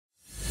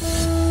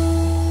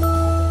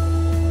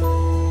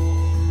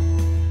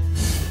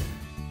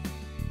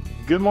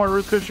Good morning,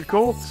 Ruth Fisher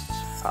Colts.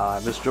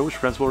 I'm Mr. Joe,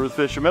 principal of Ruth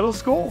Fisher Middle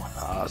School.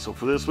 So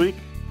for this week,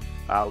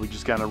 we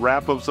just kind of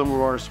wrap up some of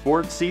our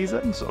sports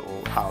season. So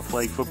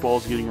flag football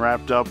is getting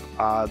wrapped up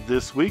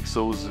this week.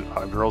 So is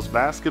girls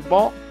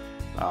basketball.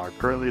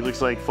 Currently, it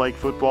looks like flag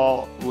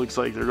football looks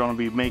like they're going to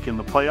be making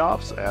the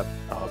playoffs at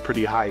a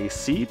pretty high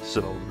seed.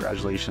 So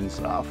congratulations,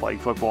 flag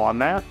football on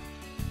that.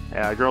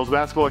 Girls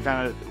basketball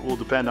kind of will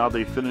depend on how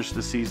they finish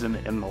the season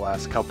in the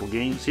last couple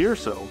games here.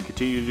 So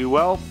continue to do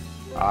well.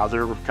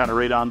 They're kind of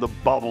right on the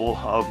bubble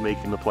of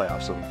making the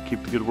playoffs. So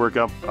keep the good work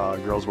up,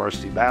 girls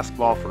varsity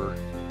basketball for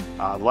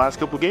the last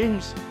couple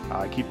games.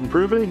 Keep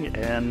improving,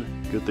 and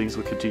good things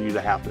will continue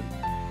to happen.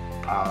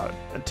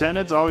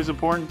 Attendance always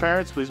important.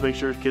 Parents, please make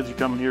sure kids are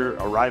coming here,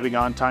 arriving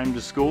on time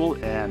to school,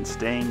 and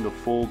staying the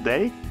full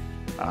day.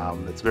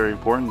 It's very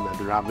important that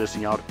they're not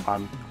missing out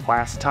on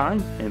class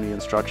time, and the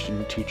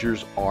instruction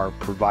teachers are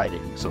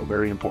providing. So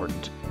very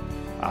important.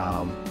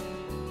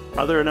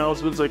 Other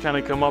announcements that kind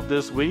of come up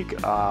this week.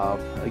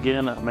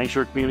 Again, make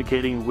sure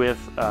communicating with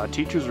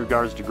teachers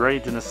regards to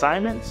grades and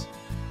assignments.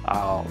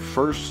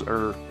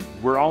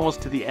 We're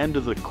almost to the end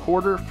of the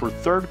quarter for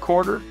third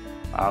quarter,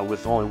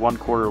 with only one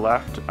quarter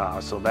left.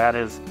 So that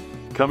is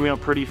coming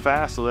up pretty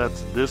fast. So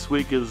this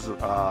week is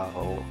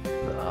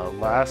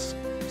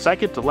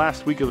second to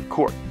last week of the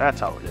quarter. That's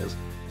how it is.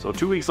 So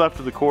 2 weeks left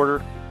of the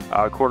quarter.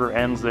 Quarter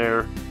ends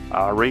there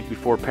right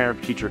before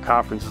parent-teacher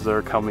conferences that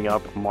are coming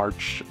up.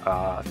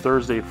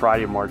 Thursday,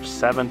 Friday, March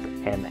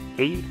 7th and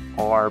 8th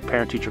are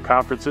parent-teacher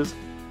conferences.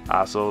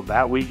 So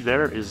that week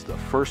there is the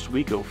first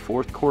week of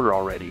fourth quarter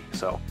already.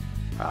 So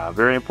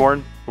very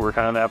important. We're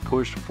kind of that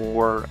push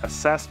for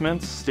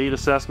assessments, state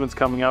assessments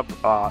coming up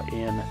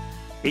in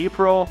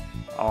April.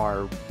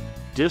 Our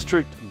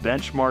district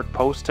benchmark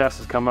post-test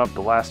is coming up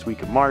the last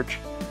week of March.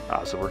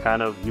 So we're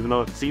kind of, even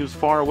though it seems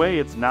far away,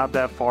 it's not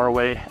that far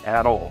away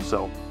at all.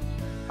 So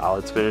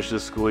let's finish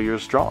this school year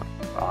strong.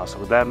 So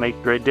with that, make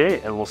a great day,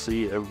 and we'll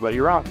see everybody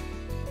around.